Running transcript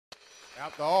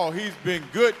After all, he's been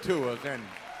good to us, and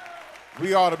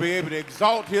we ought to be able to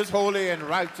exalt his holy and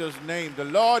righteous name. The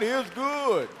Lord is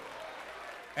good,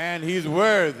 and he's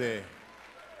worthy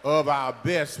of our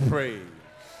best praise.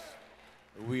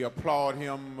 We applaud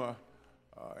him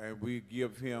and we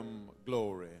give him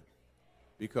glory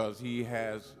because he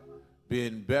has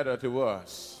been better to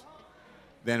us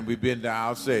than we've been to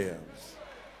ourselves.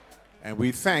 And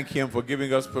we thank him for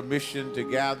giving us permission to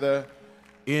gather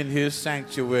in his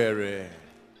sanctuary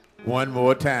one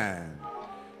more time.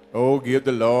 Oh, give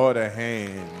the Lord a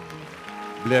hand.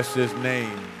 Bless his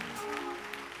name.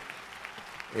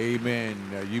 Amen.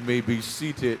 You may be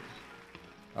seated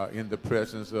in the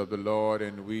presence of the Lord,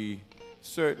 and we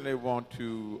certainly want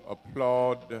to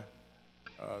applaud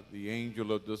the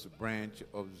angel of this branch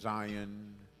of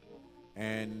Zion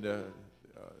and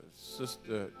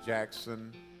Sister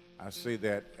Jackson. I say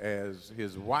that as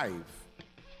his wife,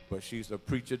 but she's a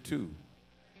preacher too.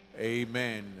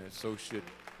 Amen. Associate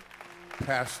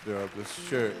pastor of this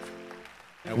church.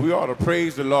 And we ought to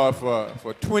praise the Lord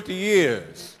for 20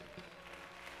 years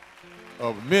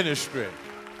of ministry.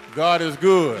 God is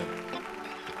good.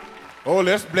 Oh,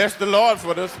 let's bless the Lord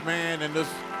for this man and this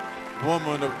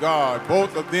woman of God.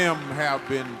 Both of them have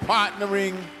been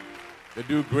partnering to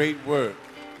do great work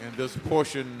in this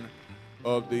portion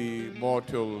of the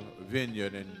Mortal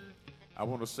Vineyard. And I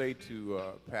want to say to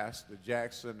Pastor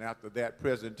Jackson, after that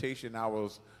presentation, I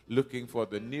was looking for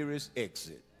the nearest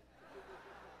exit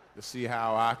to see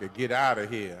how I could get out of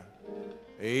here.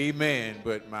 Amen.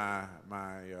 But my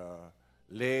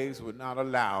legs would not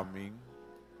allow me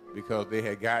because they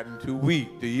had gotten too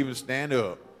weak to even stand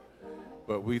up.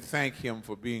 But we thank him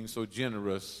for being so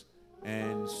generous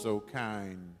and so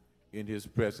kind in his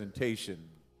presentation.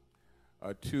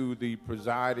 To the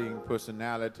presiding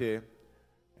personality,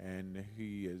 and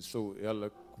he is so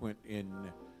eloquent in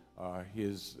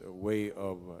his way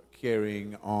of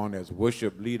carrying on as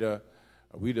worship leader.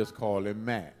 We just call him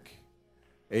Mac.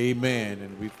 Amen.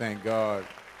 And we thank God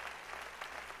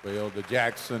for Elder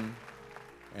Jackson,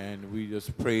 and we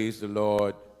just praise the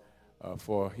Lord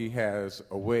for he has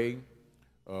a way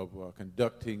of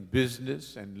conducting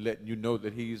business and letting you know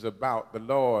that he's about the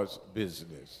Lord's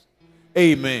business.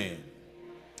 Amen.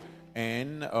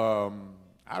 And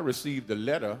I received a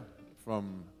letter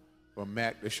from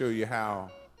Mac to show you how.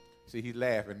 See, he's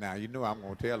laughing now. You know I'm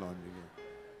going to tell on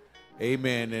you.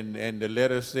 Amen. And the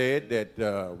letter said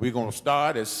that we're going to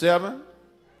start at 7.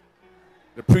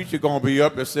 The preacher going to be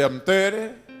up at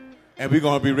 7:30, and we're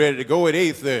going to be ready to go at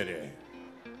 8:30.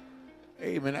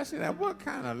 Amen. I said, now what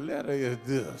kind of letter is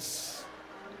this?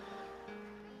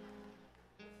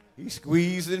 He's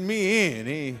squeezing me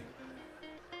in.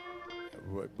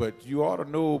 But you ought to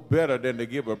know better than to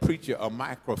give a preacher a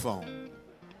microphone.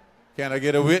 Can I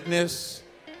get a witness?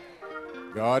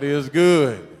 God is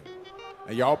good.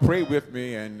 And y'all pray with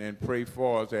me and pray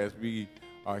for us as we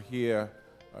are here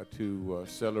to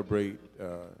celebrate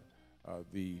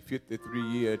the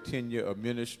 53-year tenure of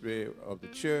ministry of the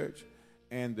church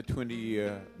and the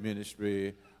 20-year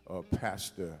ministry of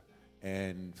pastor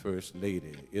and first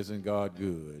lady. Isn't God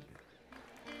good?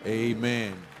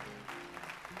 Amen.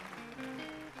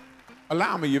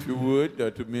 Allow me, if you would,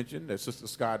 to mention that Sister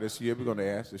Scott is here. We're going to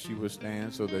ask that she would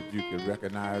stand so that you can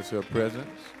recognize her presence.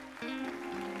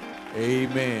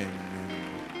 Amen.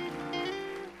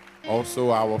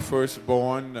 Also, our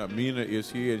firstborn, Mina,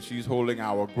 is here, and she's holding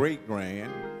our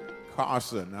great-grand,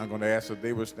 Carson. I'm going to ask if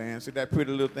they would stand. See that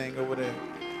pretty little thing over there?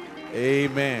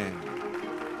 Amen.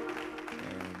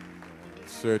 And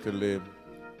certainly,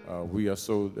 we are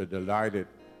so delighted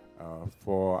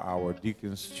for our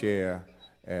deacon's chair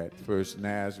at First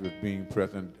Nazareth being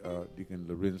present, Deacon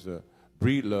Lorenzo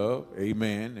Breedlove.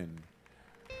 Amen. And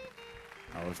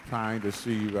I was trying to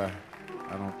see, I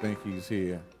don't think he's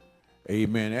here.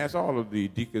 Amen. As all of the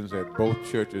deacons at both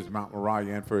churches, Mount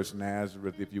Moriah and First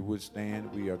Nazareth, if you would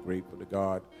stand, we are grateful to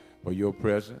God for your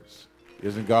presence.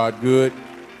 Isn't God good?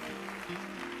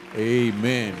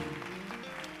 Amen.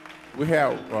 We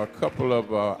have a couple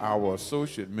of our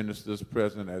associate ministers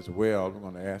present as well. We're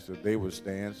going to ask if they would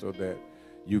stand so that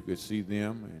you could see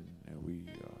them, and we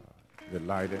are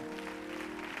delighted.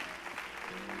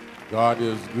 God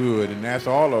is good, and that's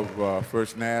all of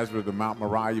First Nazareth, the Mount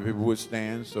Moriah, if it would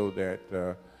stand, so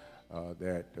that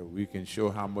we can show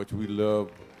how much we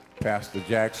love Pastor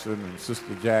Jackson and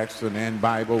Sister Jackson and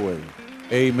Bible Way.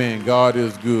 Amen. God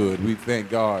is good. We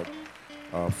thank God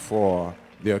for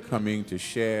their coming to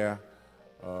share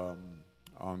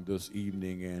on this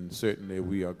evening, and certainly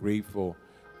we are grateful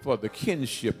for the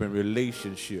kinship and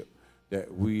relationship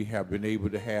that we have been able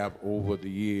to have over the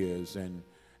years. And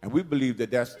we believe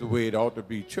that that's the way it ought to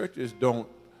be. Churches don't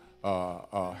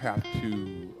have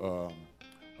to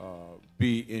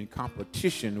be in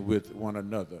competition with one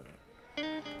another.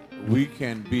 We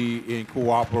can be in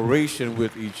cooperation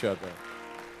with each other.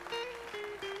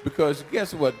 Because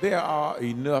guess what? There are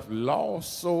enough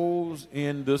lost souls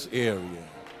in this area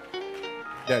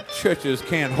that churches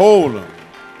can't hold them.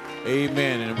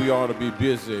 Amen. And we ought to be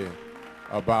busy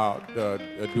about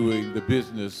doing the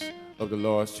business of the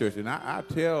Lord's church. And I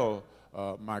tell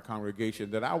my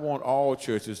congregation that I want all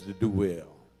churches to do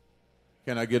well.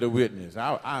 Can I get a witness?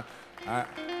 I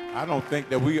don't think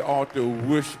that we ought to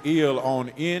wish ill on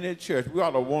any church. We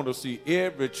ought to want to see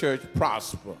every church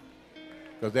prosper,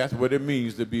 because that's what it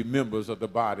means to be members of the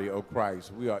body of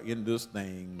Christ. We are in this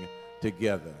thing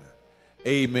together.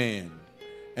 Amen.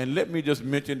 And let me just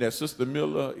mention that Sister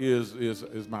Miller is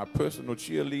my personal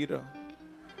cheerleader.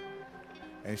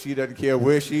 And she doesn't care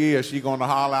where she is. She's going to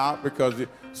holler out,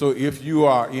 so if you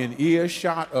are in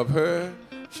earshot of her,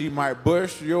 she might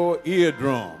burst your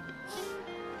eardrums.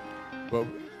 But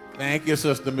thank you,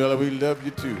 Sister Miller. We love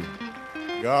you too.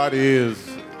 God is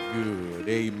good.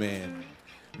 Amen.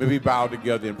 May we bow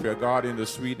together in prayer. God, in the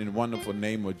sweet and wonderful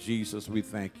name of Jesus, we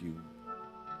thank you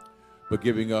for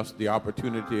giving us the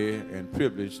opportunity and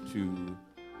privilege to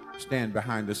stand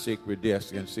behind the sacred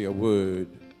desk and say a word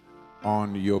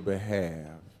on your behalf.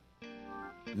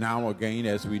 Now again,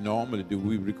 as we normally do,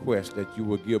 we request that you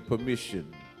will give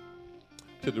permission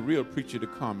to the real preacher to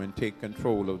come and take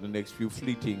control of the next few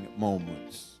fleeting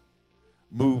moments.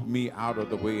 Move me out of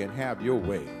the way and have your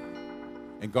way.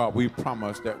 And God, we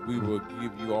promise that we will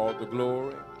give you all the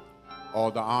glory,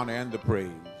 all the honor, and the praise,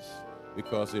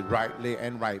 because it rightly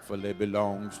and rightfully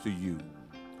belongs to you.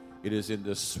 It is in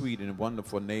the sweet and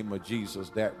wonderful name of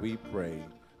Jesus that we pray.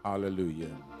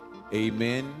 Hallelujah.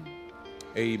 Amen.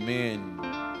 Amen.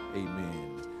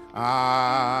 Amen.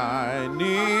 I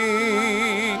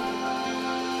need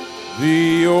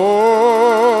thee,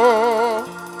 oh,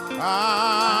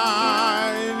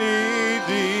 I need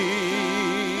thee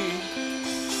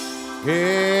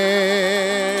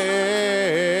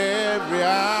every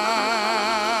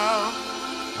hour.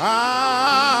 I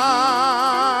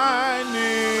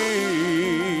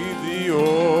need thee,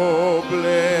 oh,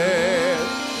 bless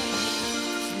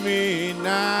me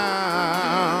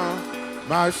now,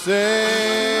 my Savior.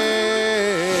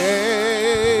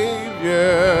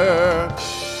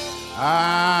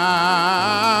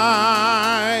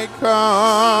 I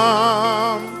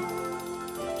come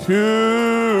to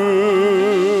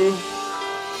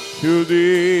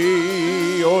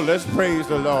thee. Oh, let's praise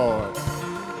the Lord.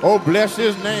 Oh, bless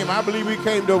his name. I believe we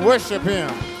came to worship him.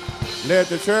 Let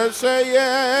the church say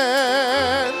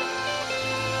yes.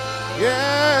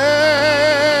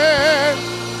 Yes.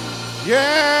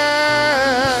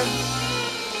 Yes.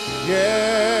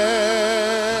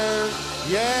 Yes.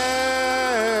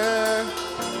 Yes.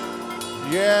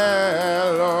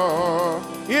 Yeah, Lord.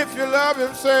 If you love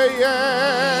him, say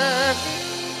yes.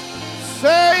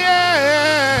 Say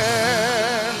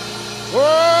yes.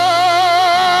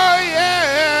 Oh,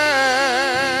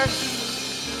 yes.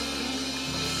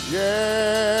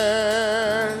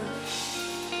 Yes.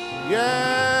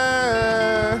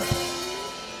 Yes.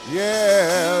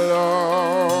 Yeah,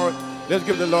 Lord. Let's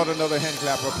give the Lord another hand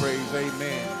clap of praise.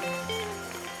 Amen.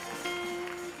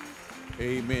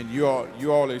 Amen. You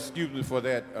all excuse me for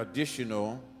that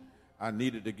additional. I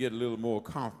needed to get a little more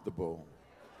comfortable.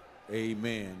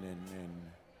 Amen. And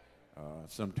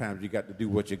sometimes you got to do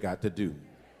what you got to do.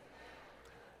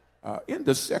 In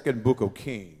the second book of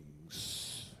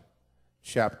Kings,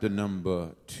 chapter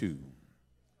number 2,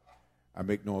 I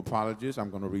make no apologies. I'm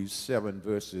going to read 7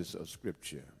 verses of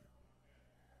Scripture,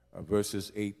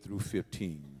 verses 8 through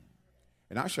 15.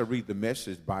 And I shall read the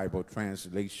Message Bible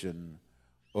translation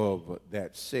of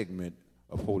that segment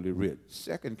of Holy Writ.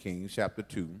 2 Kings chapter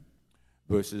 2,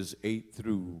 verses 8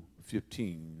 through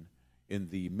 15 in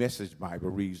the Message Bible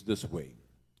reads this way.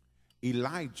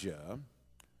 Elijah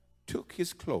took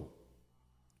his cloak,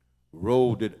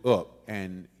 rolled it up,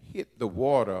 and hit the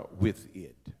water with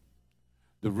it.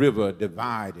 The river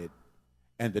divided,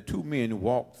 and the 2 men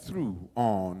walked through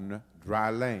on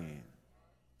dry land.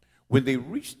 When they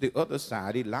reached the other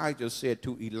side, Elijah said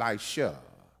to Elisha,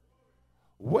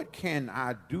 "What can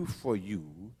I do for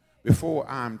you before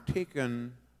I'm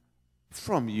taken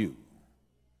from you?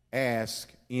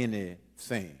 Ask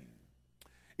anything."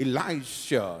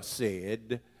 Elisha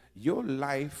said, "Your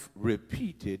life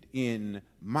repeated in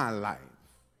my life.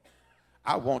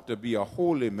 I want to be a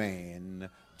holy man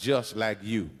just like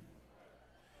you."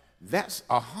 "That's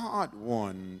a hard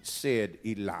one," said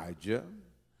Elijah.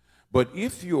 "But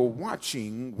if you're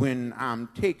watching when I'm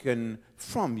taken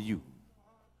from you,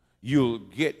 you'll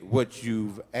get what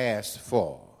you've asked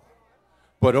for,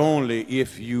 but only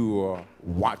if you are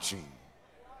watching.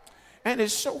 And it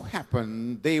so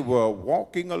happened they were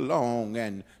walking along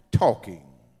and talking.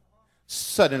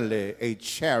 Suddenly a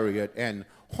chariot and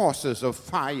horses of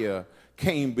fire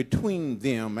came between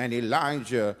them, and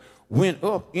Elijah went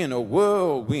up in a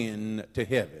whirlwind to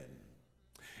heaven.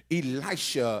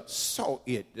 Elisha saw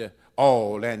it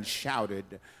all and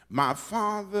shouted, my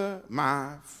father,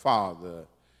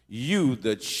 you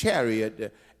the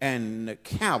chariot and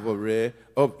cavalry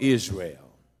of Israel.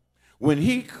 When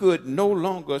he could no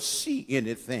longer see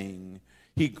anything,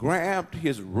 he grabbed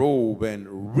his robe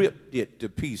and ripped it to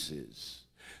pieces.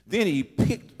 Then he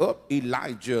picked up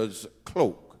Elijah's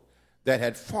cloak that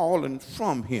had fallen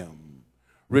from him,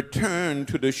 returned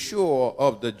to the shore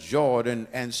of the Jordan,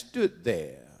 and stood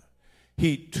there.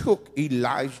 He took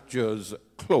Elijah's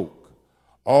cloak,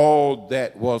 all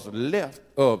that was left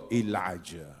of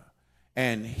Elijah,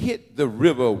 and hit the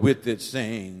river with it,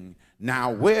 saying,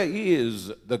 now where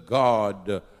is the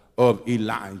God of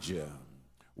Elijah?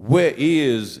 Where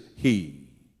is he?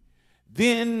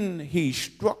 Then he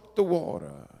struck the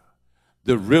water.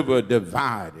 The river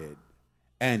divided,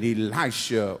 and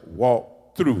Elisha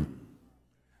walked through.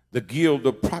 The guild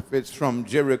of prophets from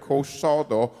Jericho saw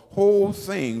the whole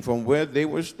thing from where they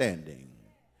were standing.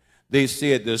 They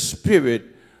said, the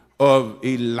spirit of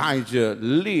Elijah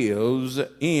lives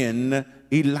in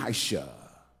Elisha.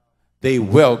 They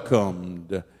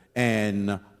welcomed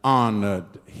and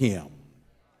honored him.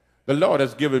 The Lord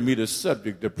has given me the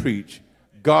subject to preach.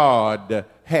 God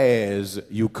has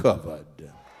you covered.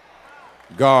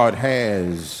 God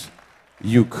has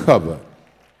you covered.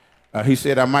 He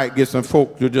said I might get some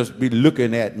folk to just be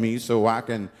looking at me so I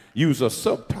can use a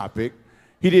subtopic.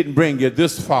 He didn't bring you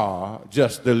this far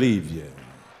just to leave you.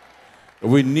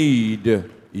 We need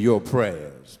your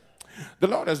prayers. The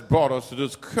Lord has brought us to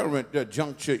this current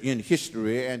juncture in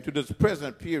history and to this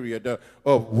present period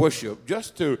of worship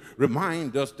just to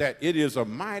remind us that it is a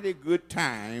mighty good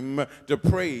time to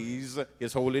praise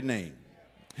his holy name.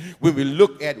 When we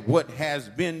look at what has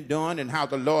been done and how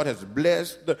the Lord has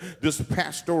blessed this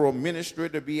pastoral ministry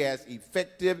to be as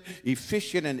effective,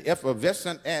 efficient, and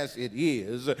effervescent as it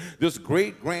is, this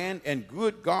great, grand, and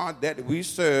good God that we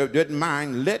serve didn't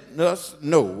mind letting us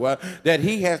know that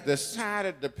he has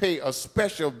decided to pay a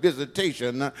special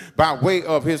visitation by way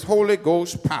of his Holy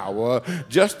Ghost power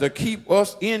just to keep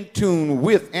us in tune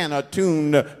with and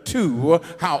attuned to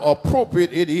how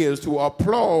appropriate it is to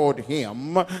applaud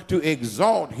him, to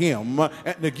exalt him,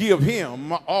 and to give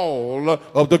him all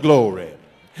of the glory.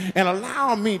 And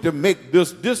allow me to make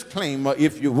this disclaimer,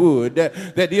 if you would,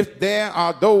 that if there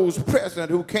are those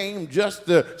present who came just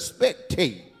to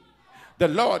spectate, the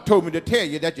Lord told me to tell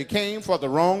you that you came for the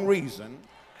wrong reason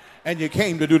and you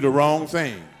came to do the wrong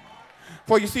thing.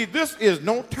 For you see, this is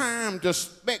no time to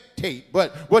spectate,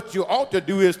 but what you ought to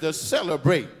do is to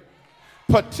celebrate,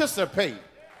 participate,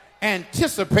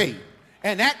 anticipate,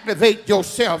 and activate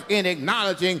yourself in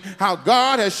acknowledging how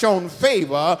God has shown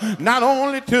favor not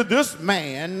only to this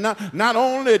man, not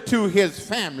only to his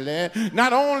family,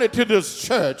 not only to this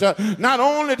church, not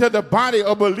only to the body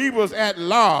of believers at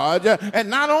large, and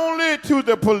not only to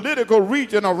the political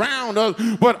region around us,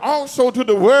 but also to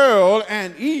the world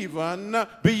and even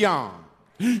beyond.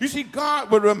 You see, God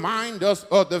would remind us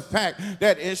of the fact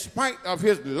that in spite of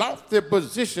his lofty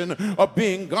position of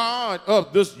being God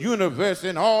of this universe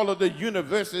and all of the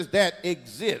universes that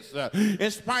exist, in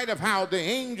spite of how the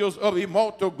angels of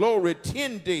immortal glory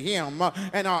tend to him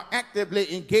and are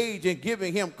actively engaged in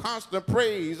giving him constant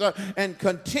praise and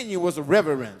continuous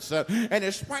reverence, and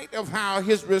in spite of how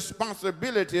his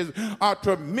responsibilities are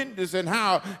tremendous and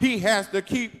how he has to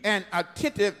keep an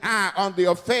attentive eye on the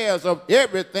affairs of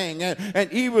everything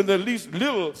and even the least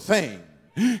little thing,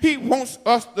 he wants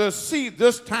us to see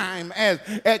this time as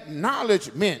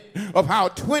acknowledgement of how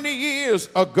 20 years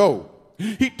ago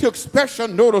he took special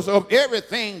notice of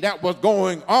everything that was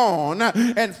going on,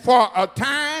 and for a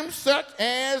time such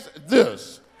as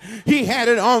this, he had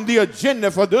it on the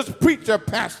agenda for this preacher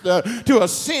pastor to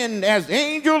ascend as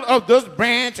angel of this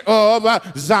branch of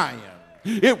Zion.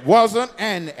 It wasn't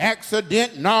an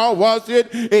accident, nor was it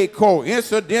a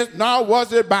coincidence, nor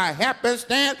was it by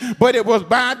happenstance, but it was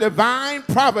by divine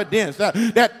providence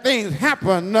that things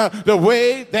happened the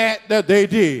way that they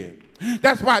did.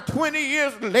 That's why 20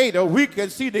 years later we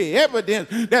can see the evidence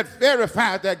that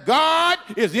verifies that God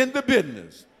is in the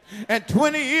business. And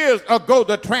 20 years ago,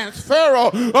 the transfer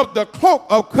of the cloak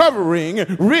of covering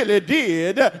really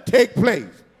did take place.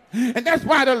 And that's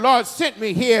why the Lord sent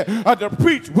me here to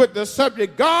preach with the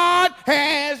subject, God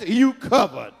has you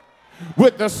covered.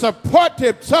 with the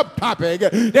supportive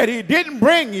subtopic that he didn't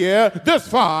bring you this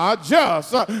far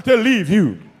just to leave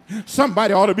you.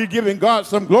 Somebody ought to be giving God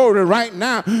some glory right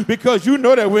now, because you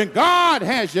know that when God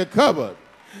has you covered,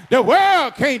 the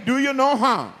world can't do you no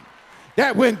harm.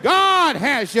 That when God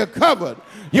has you covered,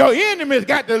 your enemies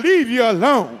got to leave you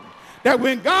alone. That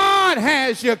when God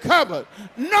has you covered,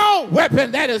 no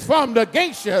weapon that is formed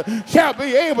against you shall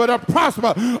be able to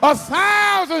prosper.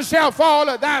 1,000 shall fall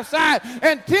at thy side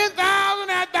and 10,000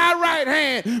 at thy right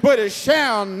hand, but it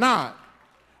shall not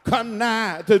come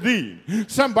nigh to thee.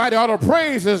 Somebody ought to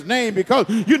praise his name, because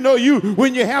you know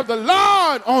when you have the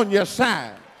Lord on your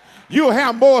side, you'll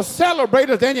have more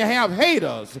celebrators than you have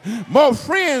haters, more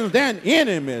friends than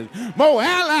enemies, more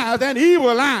allies than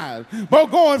evil eyes, more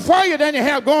going for you than you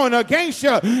have going against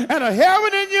you, and a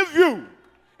heaven in your view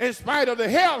in spite of the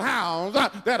hellhounds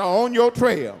that are on your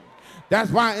trail.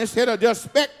 That's why instead of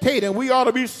just spectating, we ought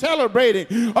to be celebrating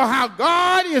how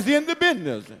God is in the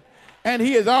business. And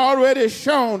he has already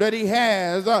shown that he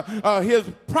has his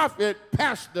prophet,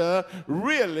 pastor,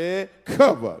 really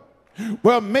covered.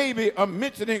 Well, maybe a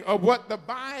mentioning of what the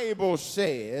Bible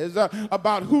says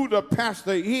about who the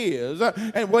pastor is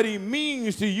and what he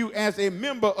means to you as a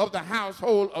member of the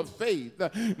household of faith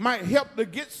might help to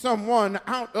get someone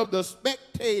out of the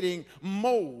spectating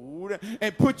mode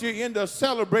and put you in the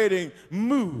celebrating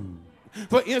mood.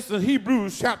 For instance,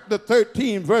 Hebrews chapter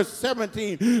 13, verse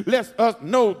 17 lets us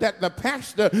know that the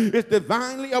pastor is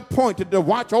divinely appointed to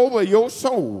watch over your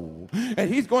soul,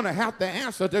 and he's going to have to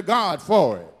answer to God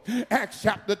for it. Acts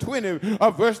chapter 20,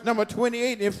 verse number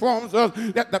 28 informs us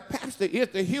that the pastor is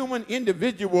the human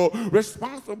individual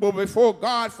responsible before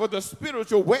God for the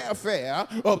spiritual welfare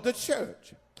of the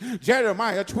church.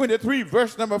 Jeremiah 23,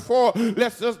 verse number 4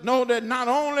 lets us know that not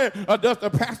only does the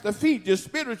pastor feed you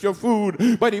spiritual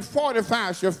food, but he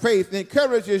fortifies your faith,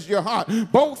 encourages your heart,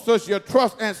 bolsters your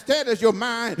trust, and steadies your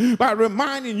mind by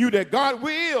reminding you that God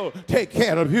will take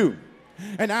care of you.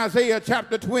 And Isaiah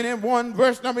chapter 21,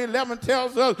 verse number 11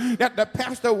 tells us that the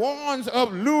pastor warns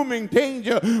of looming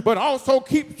danger, but also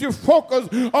keeps you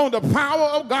focused on the power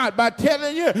of God by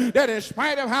telling you that in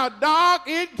spite of how dark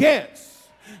it gets,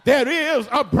 there is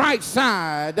a bright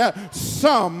side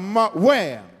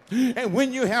somewhere. And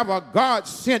when you have a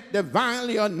God-sent,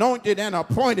 divinely anointed and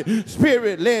appointed,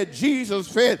 Spirit-led,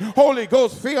 Jesus-fed, Holy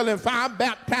Ghost-filled and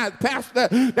fire-baptized pastor,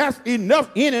 that's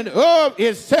enough in and of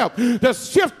itself to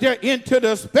shift you into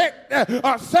the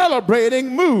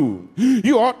celebrating mood.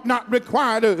 You ought not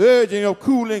require the urging of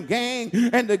Kool and Gang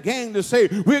and the gang to say,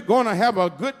 we're going to have a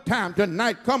good time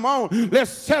tonight. Come on, let's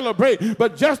celebrate.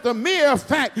 But just the mere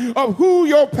fact of who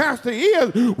your pastor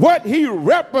is, what he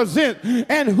represents,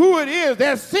 and who it is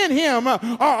that sent him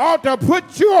ought to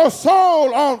put your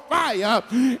soul on fire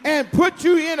and put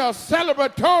you in a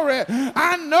celebratory,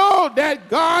 I know that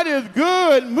God is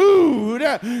good mood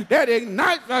that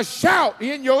ignites a shout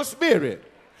in your spirit.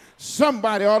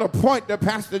 Somebody ought to point to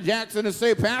Pastor Jackson and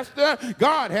say, Pastor,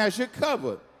 God has you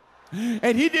covered.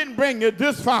 And he didn't bring you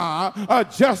this far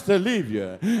just to leave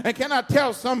you. And can I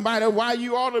tell somebody why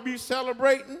you ought to be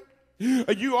celebrating?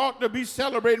 You ought to be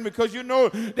celebrating because you know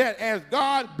that as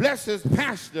God blesses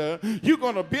pastor, you're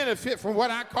going to benefit from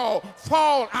what I call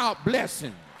fallout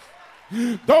blessings.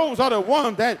 Those are the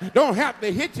ones that don't have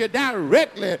to hit you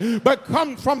directly, but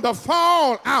come from the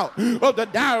fallout of the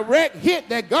direct hit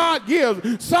that God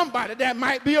gives somebody that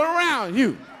might be around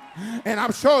you. And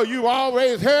I'm sure you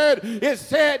always heard it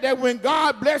said that when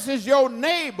God blesses your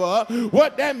neighbor,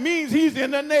 what that means, he's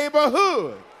in the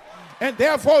neighborhood. And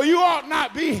therefore, you ought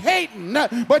not be hating,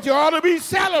 but you ought to be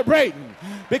celebrating.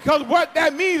 Because what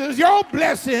that means is your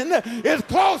blessing is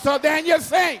closer than you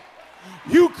think.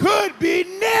 You could be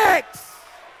next.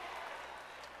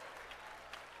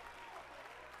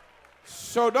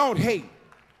 So don't hate.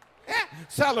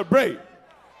 Celebrate.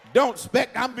 Don't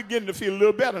expect. I'm beginning to feel a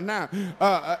little better now.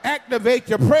 Activate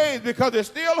your praise, because it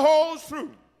still holds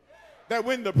true that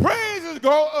when the praises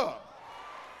go up,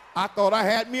 I thought I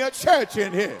had me a church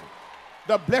in here.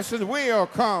 The blessings will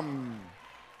come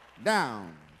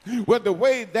down. Well, the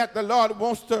way that the Lord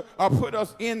wants to put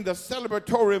us in the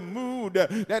celebratory mood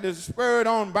that is spurred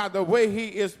on by the way he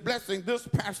is blessing this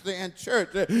pastor and church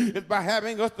is by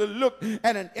having us to look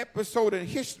at an episode in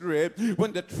history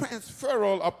when the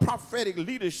transferal of prophetic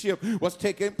leadership was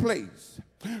taking place.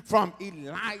 From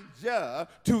Elijah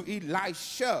to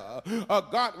Elisha,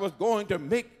 God was going to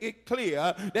make it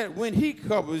clear that when he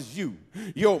covers you,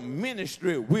 your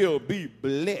ministry will be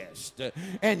blessed,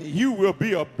 and you will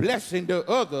be a blessing to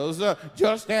others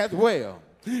just as well.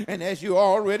 And as you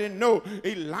already know,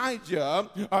 Elisha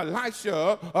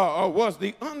was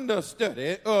the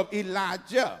understudy of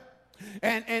Elijah.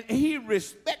 And he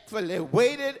respectfully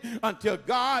waited until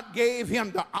God gave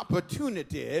him the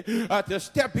opportunity to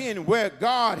step in where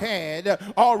God had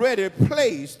already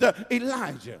placed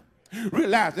Elijah.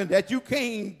 Realizing that you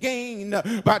can't gain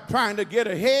by trying to get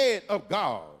ahead of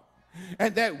God.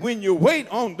 And that when you wait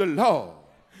on the Lord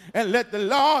and let the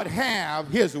Lord have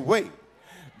his way,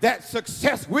 that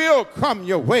success will come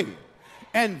your way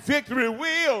and victory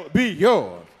will be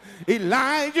yours.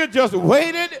 Elijah just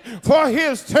waited for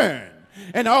his turn.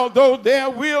 And although there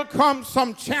will come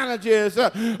some challenges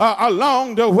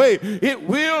along the way, it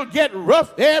will get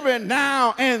rough every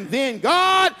now and then.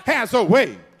 God has a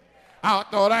way. I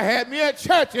thought I had me a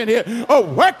church in here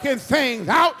of working things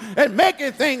out and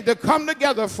making things to come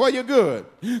together for your good.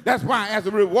 That's why as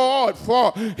a reward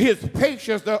for his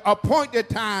patience, the appointed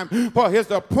time for his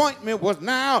appointment was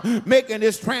now making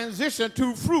this transition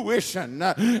to fruition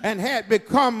and had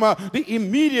become the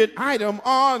immediate item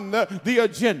on the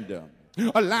agenda.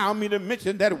 Allow me to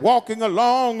mention that walking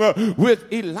along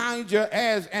with Elijah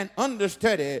as an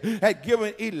understudy had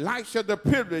given Elisha the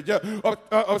privilege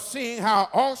of seeing how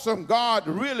awesome God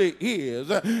really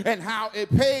is and how it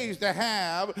pays to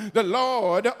have the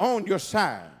Lord on your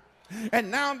side. And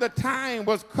now the time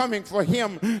was coming for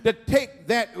him to take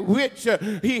that which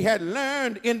he had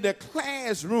learned in the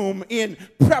classroom in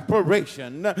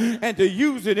preparation and to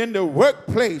use it in the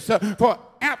workplace for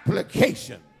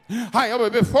application. However,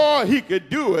 before he could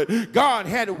do it, God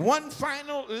had one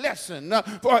final lesson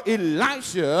for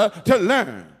Elisha to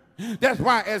learn. That's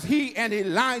why as he and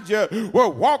Elijah were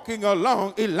walking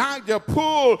along, Elijah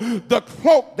pulled the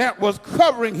cloak that was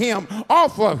covering him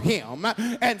off of him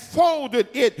and folded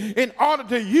it in order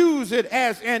to use it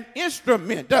as an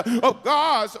instrument of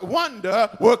God's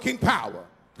wonder-working power.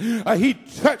 He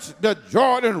touched the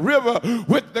Jordan River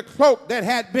with the cloak that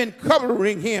had been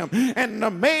covering him. And an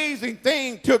amazing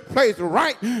thing took place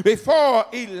right before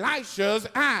Elisha's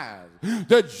eyes.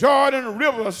 The Jordan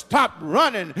River stopped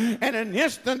running in an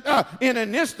instant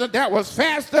that was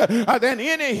faster than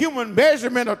any human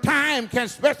measurement of time can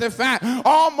specify,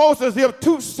 almost as if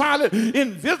two solid,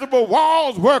 invisible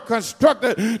walls were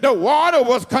constructed. The water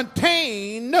was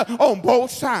contained on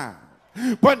both sides.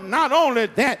 But not only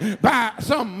that, by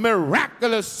some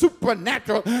miraculous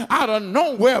supernatural out of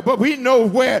nowhere, but we know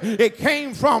where it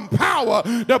came from, power.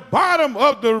 The bottom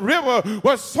of the river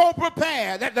was so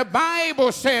prepared that the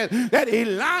Bible says that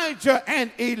Elijah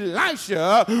and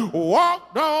Elisha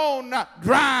walked on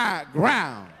dry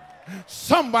ground.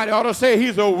 Somebody ought to say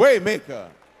he's a way maker.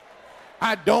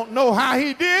 I don't know how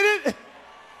he did it,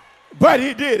 but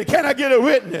he did it. Can I get a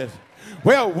witness?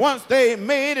 Well, once they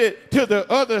made it to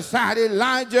the other side,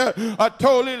 Elijah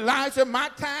told Elisha, my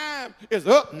time is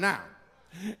up now.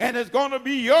 And it's going to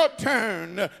be your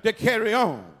turn to carry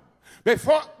on.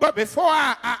 But before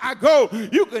I go,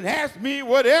 you can ask me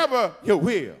whatever you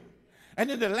will. And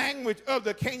in the language of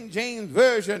the King James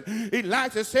Version,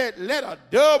 Elisha said, let a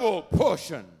double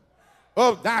portion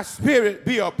of thy spirit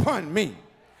be upon me.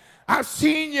 I've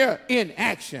seen you in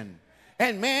action.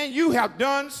 And man, you have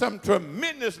done some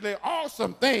tremendously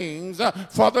awesome things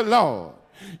for the Lord.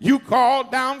 You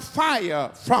called down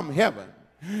fire from heaven.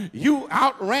 You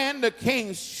outran the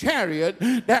king's chariot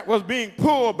that was being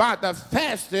pulled by the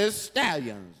fastest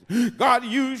stallions. God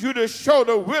used you to show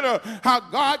the widow how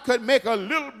God could make a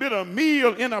little bit of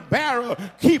meal in a barrel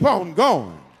keep on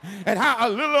going. And how a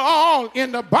little oil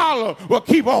in the bottle will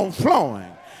keep on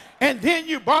flowing. And then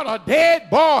you brought a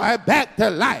dead boy back to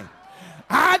life.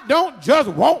 I don't just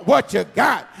want what you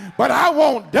got, but I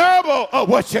want double of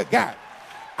what you got.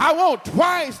 I want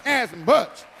twice as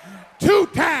much, 2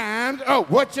 times of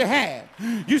what you had.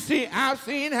 You see, I've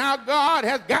seen how God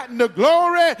has gotten the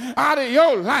glory out of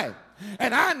your life.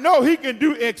 And I know he can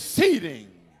do exceeding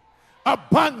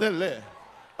abundantly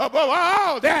above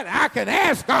all that I can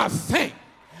ask or think.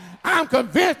 I'm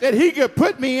convinced that he could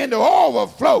put me into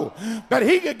overflow, that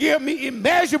he could give me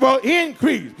immeasurable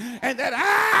increase, and that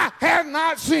I have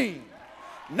not seen,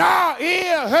 nor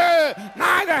ear heard,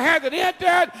 neither has it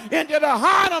entered into the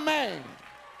heart of man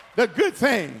the good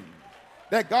thing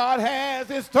that God has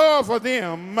in store for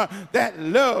them that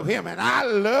love him. And I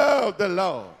love the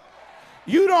Lord.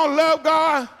 You don't love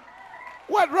God?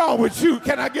 What's wrong with you?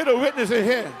 Can I get a witness in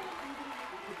here?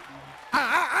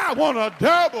 I want a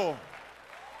double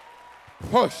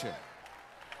portion.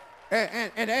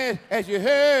 And as you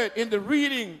heard in the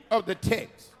reading of the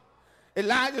text,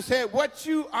 Elijah said, what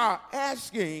you are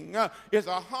asking is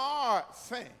a hard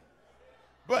thing,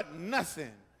 but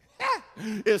nothing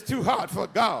is too hard for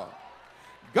God.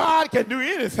 God can do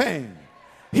anything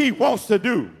he wants to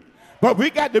do, but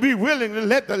we got to be willing to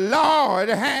let the Lord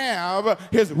have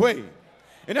his way.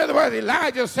 In other words,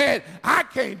 Elijah said, I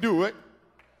can't do it,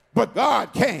 but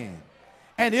God can.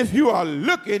 And if you are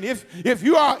looking, if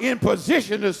you are in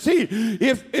position to see,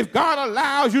 if God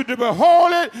allows you to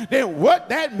behold it, then what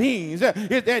that means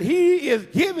is that he is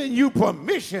giving you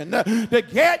permission to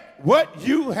get what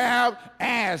you have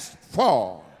asked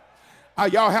for.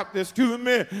 Y'all have to excuse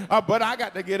me, but I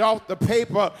got to get off the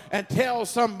paper and tell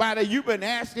somebody you've been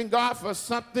asking God for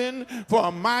something for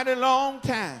a mighty long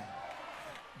time.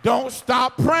 Don't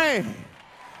stop praying.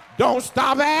 Don't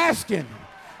stop asking.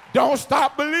 Don't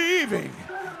stop believing.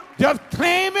 Just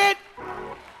claim it.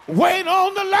 Wait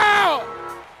on the Lord.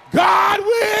 God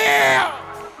will.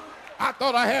 I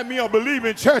thought I had me a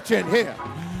believing church in here.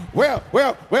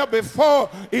 Well, before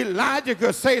Elijah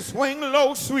could say, swing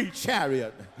low, sweet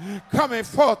chariot, coming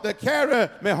forth to carry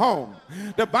me home,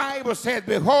 the Bible says,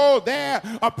 behold, there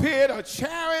appeared a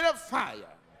chariot of fire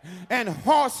and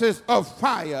horses of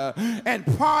fire, and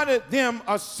parted them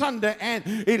asunder, and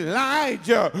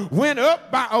Elijah went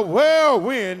up by a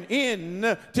whirlwind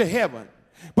into heaven.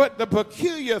 But the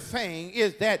peculiar thing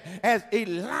is that as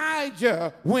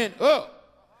Elijah went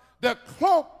up, the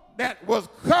cloak that was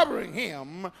covering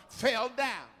him fell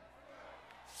down.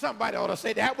 Somebody ought to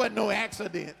say that wasn't no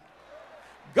accident.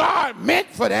 God meant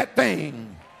for that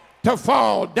thing to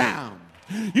fall down.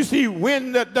 You see,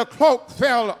 when the cloak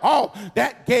fell off,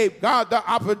 that gave God the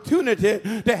opportunity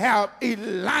to have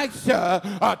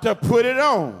Elisha to put it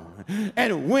on.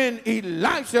 And when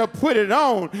Elisha put it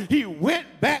on, he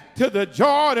went back to the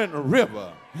Jordan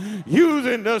River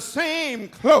using the same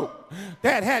cloak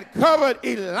that had covered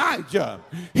Elijah.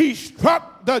 He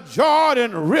struck the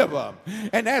Jordan River.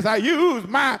 And as I use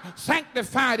my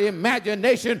sanctified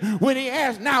imagination, when he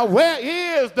asked, now where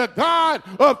is the God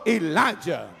of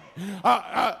Elijah?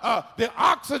 The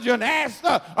oxygen asked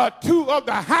two of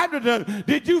the hydrogen,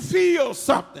 did you feel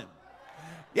something?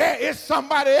 Yeah, it's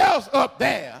somebody else up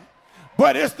there,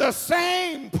 but it's the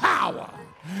same power.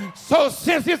 So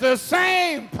since it's the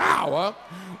same power,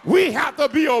 we have to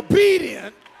be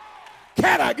obedient.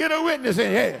 Can I get a witness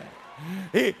in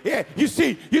here? Yeah, you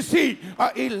see,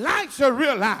 Elisha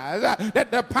realized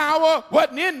that the power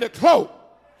wasn't in the cloak,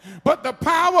 but the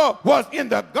power was in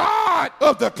the God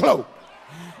of the cloak.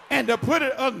 And to put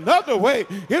it another way,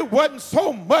 it wasn't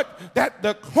so much that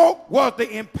the cloak was the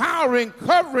empowering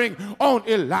covering on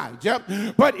Elijah,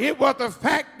 but it was the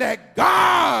fact that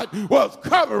God was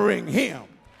covering him.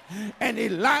 And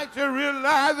Elijah,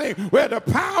 realizing where the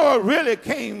power really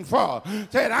came from,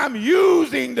 said, I'm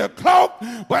using the cloak,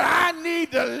 but I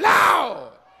need the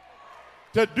Lord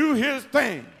to do his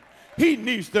thing. He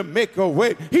needs to make a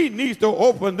way. He needs to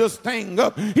open this thing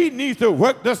up. He needs to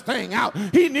work this thing out.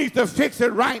 He needs to fix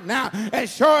it right now. And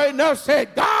sure enough,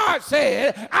 God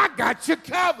said, I got you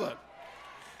covered.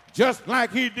 Just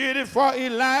like he did it for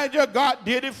Elijah, God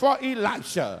did it for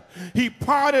Elisha. He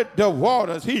parted the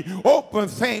waters. He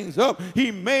opened things up. He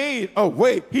made a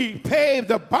way. He paved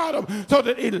the bottom so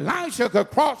that Elisha could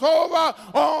cross over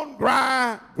on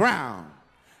dry ground.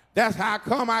 That's how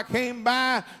come I came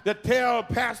by to tell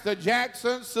Pastor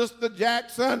Jackson, Sister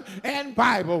Jackson, and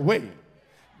Bible Way,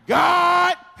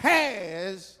 God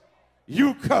has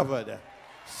you covered.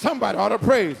 Somebody ought to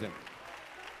praise him.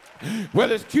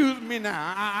 Well, excuse me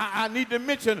now. I need to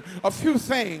mention a few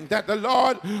things that the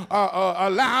Lord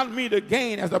allowed me to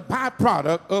gain as a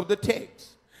byproduct of the text.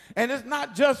 And it's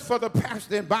not just for the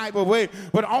pastor in Bible Way,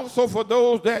 but also for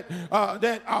those that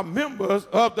are members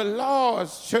of the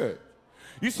Lord's church.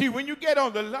 You see, when you get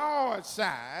on the Lord's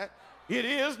side, it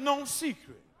is no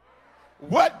secret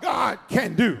what God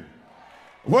can do.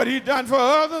 What he done for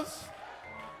others,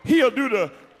 he'll do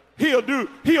the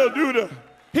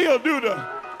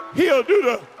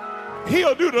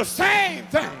same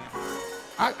thing.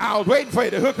 I was waiting for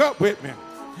you to hook up with me.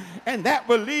 And that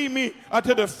will lead me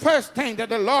to the first thing that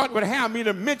the Lord would have me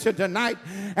to mention tonight,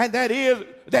 and that is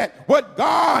that what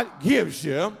God gives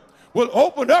you will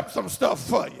open up some stuff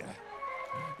for you.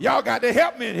 Y'all got to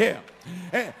help me in here.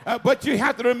 But you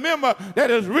have to remember that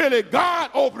it's really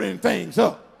God opening things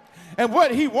up. And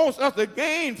what he wants us to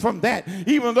gain from that,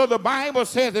 even though the Bible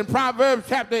says in Proverbs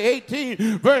chapter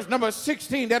 18, verse number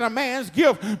 16, that a man's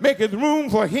gift maketh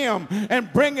room for him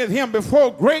and bringeth him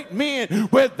before great men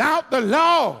without the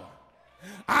law.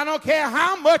 I don't care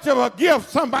how much of a gift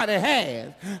somebody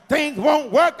has, things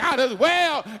won't work out as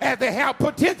well as they have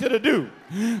potential to do.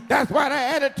 That's why the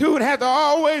attitude has to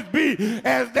always be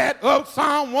as that of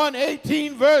Psalm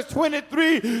 118, verse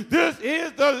 23. This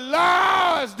is the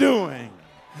Lord's doing.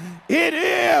 It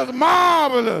is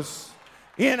marvelous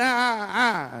in our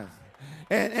eyes.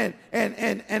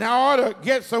 And I ought to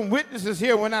get some witnesses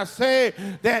here when I say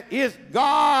that it's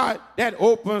God that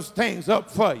opens things up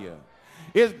for you.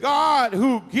 It's God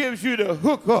who gives you the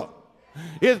hook up.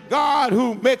 It's God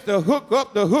who makes the hook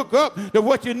up to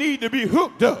what you need to be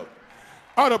hooked up.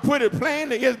 Or to put it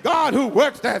plainly, it's God who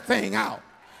works that thing out.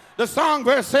 The song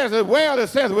verse says it well. It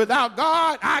says, without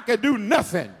God, I can do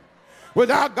nothing.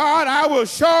 Without God, I will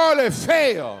surely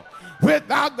fail.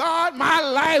 Without God, my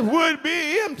life would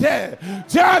be empty,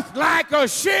 just like a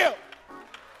ship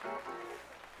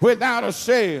without a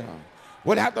sail.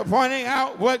 Without the pointing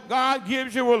out what God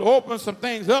gives you will open some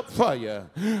things up for you.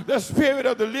 The Spirit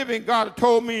of the living God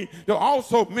told me to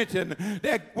also mention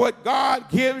that what God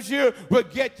gives you will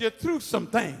get you through some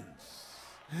things.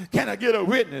 Can I get a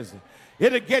witness?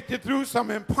 It'll get you through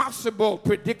some impossible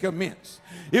predicaments.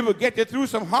 It will get you through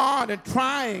some hard and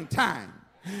trying times.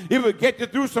 It will get you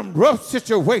through some rough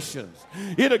situations.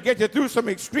 It'll get you through some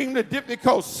extremely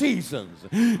difficult seasons.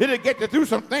 It'll get you through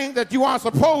some things that you aren't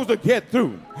supposed to get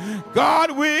through.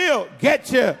 God will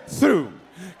get you through.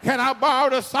 Can I borrow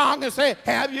the song and say,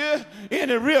 have you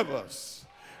any rivers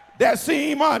that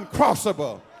seem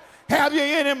uncrossable? Have you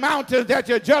any mountains that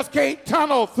you just can't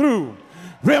tunnel through?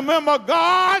 Remember,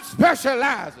 God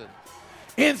specializes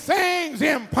in things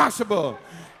impossible.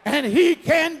 And he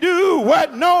can do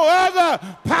what no other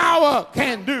power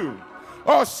can do.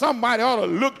 Or somebody ought to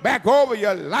look back over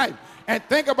your life and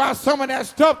think about some of that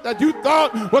stuff that you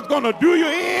thought was going to do you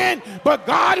in, but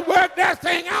God worked that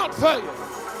thing out for you.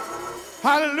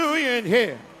 Hallelujah in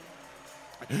here.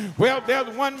 Well, there's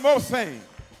one more thing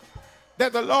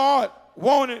that the Lord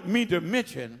wanted me to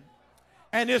mention,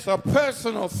 and it's a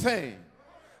personal thing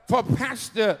for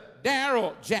Pastor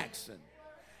Darrell Jackson.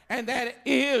 And that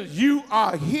is, you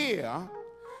are here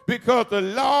because the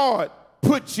Lord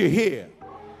put you here.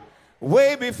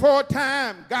 Way before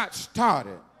time got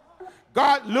started,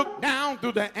 God looked down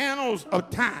through the annals of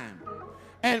time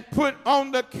and put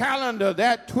on the calendar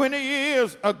that 20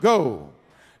 years ago,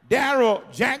 Darrell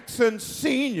Jackson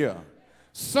Sr.,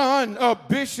 son of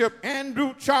Bishop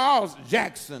Andrew Charles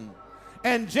Jackson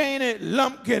and Janie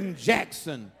Lumpkin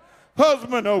Jackson,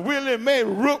 husband of Willie Mae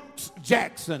Rooks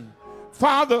Jackson,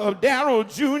 father of Darrell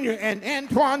Jr. and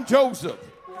Antoine Joseph,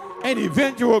 and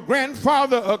eventual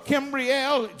grandfather of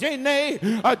Kimbrielle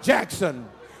Janae Jackson,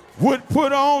 would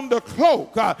put on the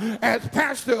cloak as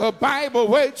pastor of Bible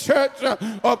Way Church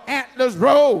of Atlas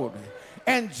Road.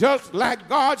 And just like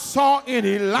God saw in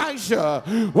Elijah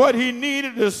what he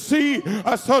needed to see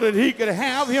so that he could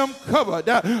have him covered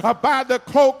by the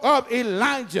cloak of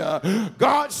Elijah,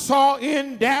 God saw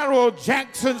in Darrell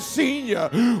Jackson Sr.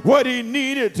 what he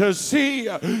needed to see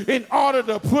in order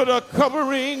to put a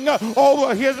covering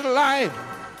over his life.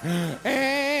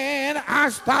 And I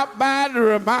stopped by to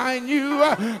remind you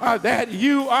that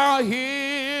you are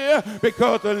here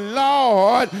because the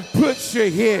Lord puts you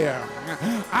here.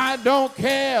 I don't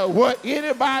care what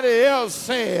anybody else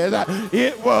says.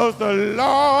 It was the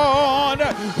Lord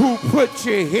who put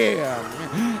you here.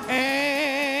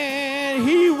 And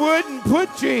he wouldn't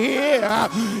put you here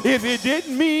if it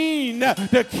didn't mean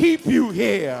to keep you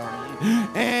here.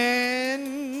 And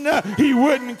he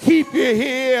wouldn't keep you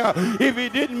here if he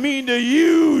didn't mean to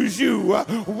use you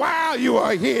while you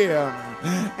are here.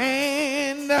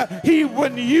 And he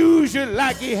wouldn't use you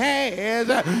like he has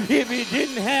if he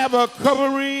didn't have a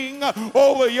covering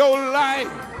over your life.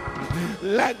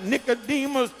 Like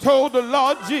Nicodemus told the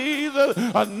Lord Jesus,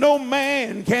 no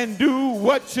man can do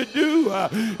what you do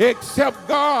except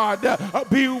God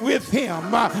be with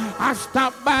him. I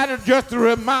stopped by to just to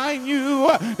remind you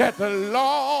that the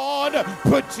Lord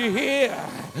put you here.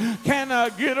 Can I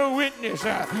get a witness?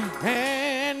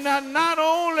 And not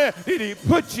only did he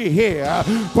put you here,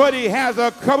 but he has a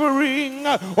covering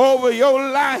over your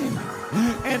life.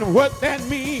 And what that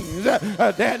means,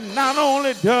 that not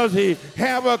only does he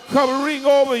have a covering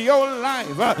over your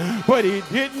life, but he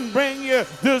didn't bring you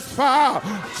this far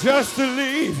just to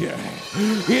leave you.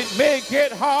 It may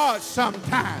get hard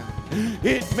sometimes.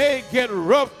 It may get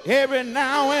rough every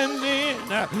now and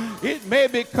then. It may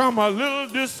become a little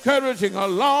discouraging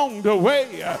along the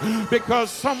way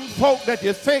because some folk that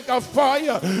you think are for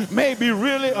you may be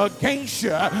really against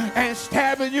you and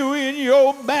stabbing you in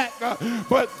your back.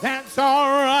 But that's all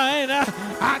right.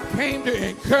 I came to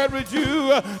encourage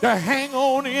you to hang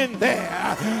on in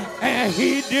there. And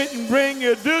he didn't bring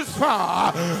you this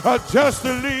far just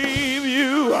to leave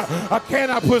you. Can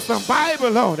I put some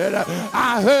Bible on it?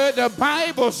 I heard the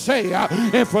Bible say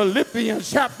in Philippians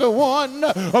chapter 1,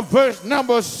 verse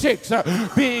number 6,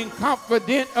 being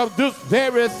confident of this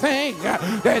very thing,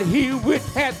 that he which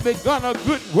hath begun a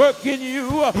good work in you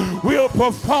will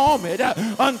perform it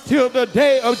until the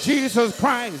day of Jesus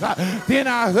Christ. Then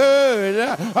I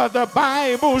heard the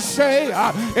Bible say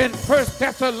in 1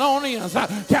 Thessalonians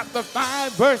chapter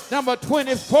 5, verse number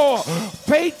 24,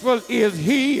 faithful is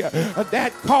he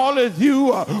that calleth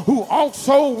you, who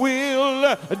also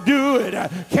will do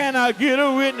it. Can I get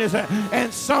a witness?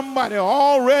 And somebody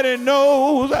already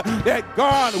knows that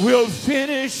God will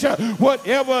finish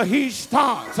whatever he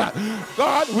starts.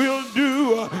 God will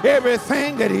do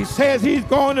everything that he says he's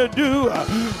going to do.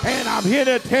 And I'm here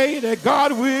to tell you that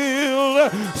God will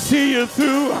see you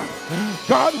through.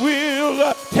 God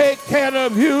will take care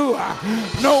of you.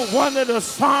 No wonder the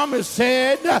psalmist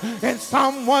said in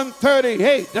Psalm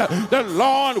 138, the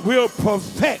Lord will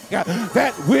perfect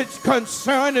that which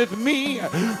concerneth me.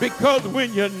 Because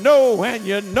when you know and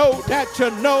you know that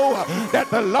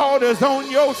the Lord is on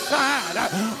your side,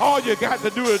 all you got to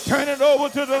do is turn it over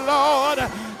to the Lord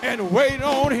and wait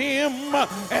on him,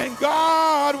 and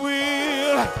God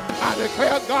will, I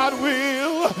declare, God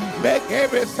will make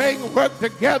everything work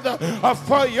together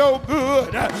for your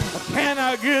good. Can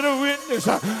I get a witness?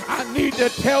 I need to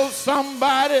tell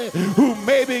somebody who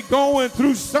may be going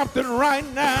through something right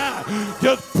now,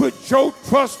 just put your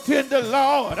trust in the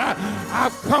Lord.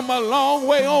 I've come a long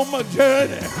way on my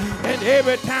journey, and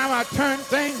every time I turn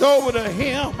things over to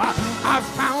him, I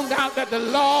found out that the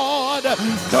Lord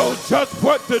knows just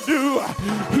what to do.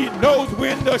 He knows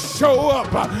when to show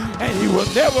up, and he will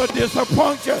never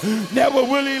disappoint you. Never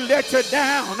will he let you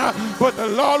down, but the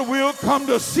Lord will come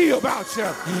to see about you.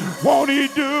 Won't he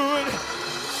do it?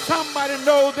 Somebody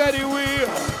knows that he will.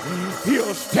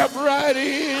 He'll step right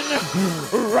in,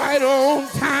 right on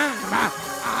time.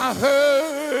 I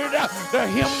heard the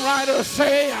hymn writer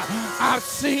say, I've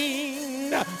seen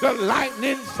the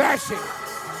lightning flashing.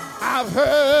 I've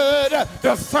heard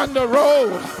the thunder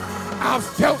roll. I've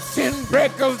felt sin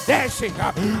breakers dashing,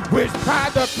 which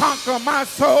tried to conquer my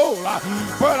soul.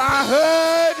 But I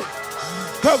heard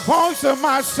the voice of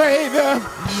my Savior.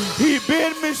 He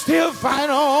bid me still fight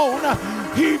on.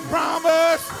 He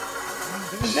promised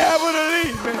never to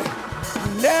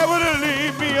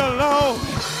leave me alone.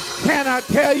 Can I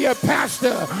tell you,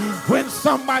 Pastor, when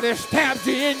somebody stabs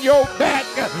you in your back,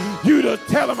 you to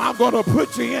tell them, I'm going to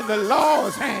put you in the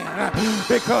Lord's hand,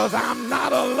 because I'm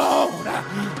not alone.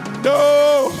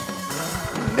 No,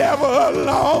 never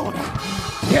alone.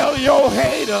 Tell your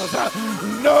haters,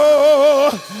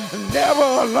 no, never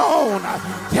alone.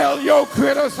 Tell your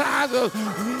criticizers,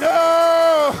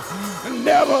 no,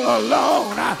 never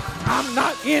alone. I'm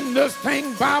not in this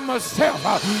thing by myself,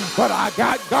 but I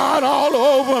got God all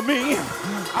over me.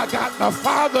 I got the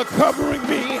Father covering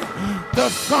me, the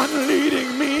Son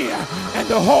leading me, and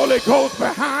the Holy Ghost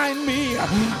behind me,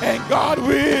 and God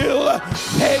will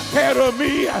take care of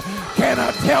me. Can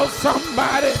I tell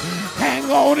somebody, hang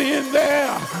on in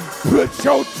there, put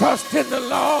your trust in the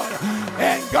Lord,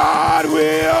 and God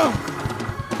will,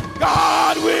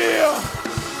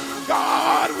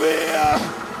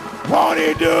 won't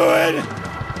he do it?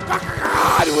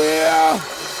 God will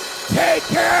take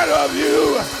care of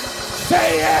you.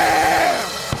 Say yes,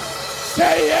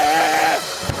 say yes,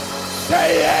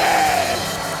 say yes.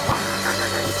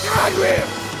 God will.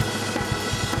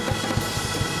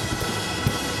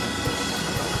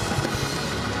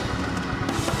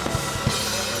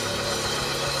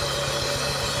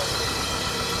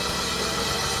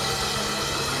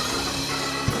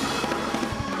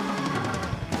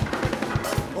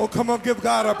 Oh, come on, give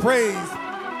God a praise.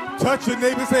 Touch your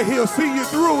neighbor and say, he'll see you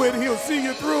through it. He'll see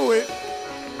you through it.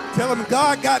 Tell him,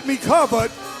 God got me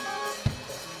covered.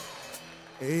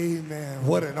 Amen.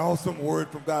 What an awesome word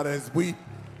from God as we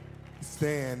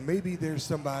stand. Maybe there's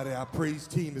somebody, our praise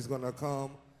team is going to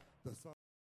come.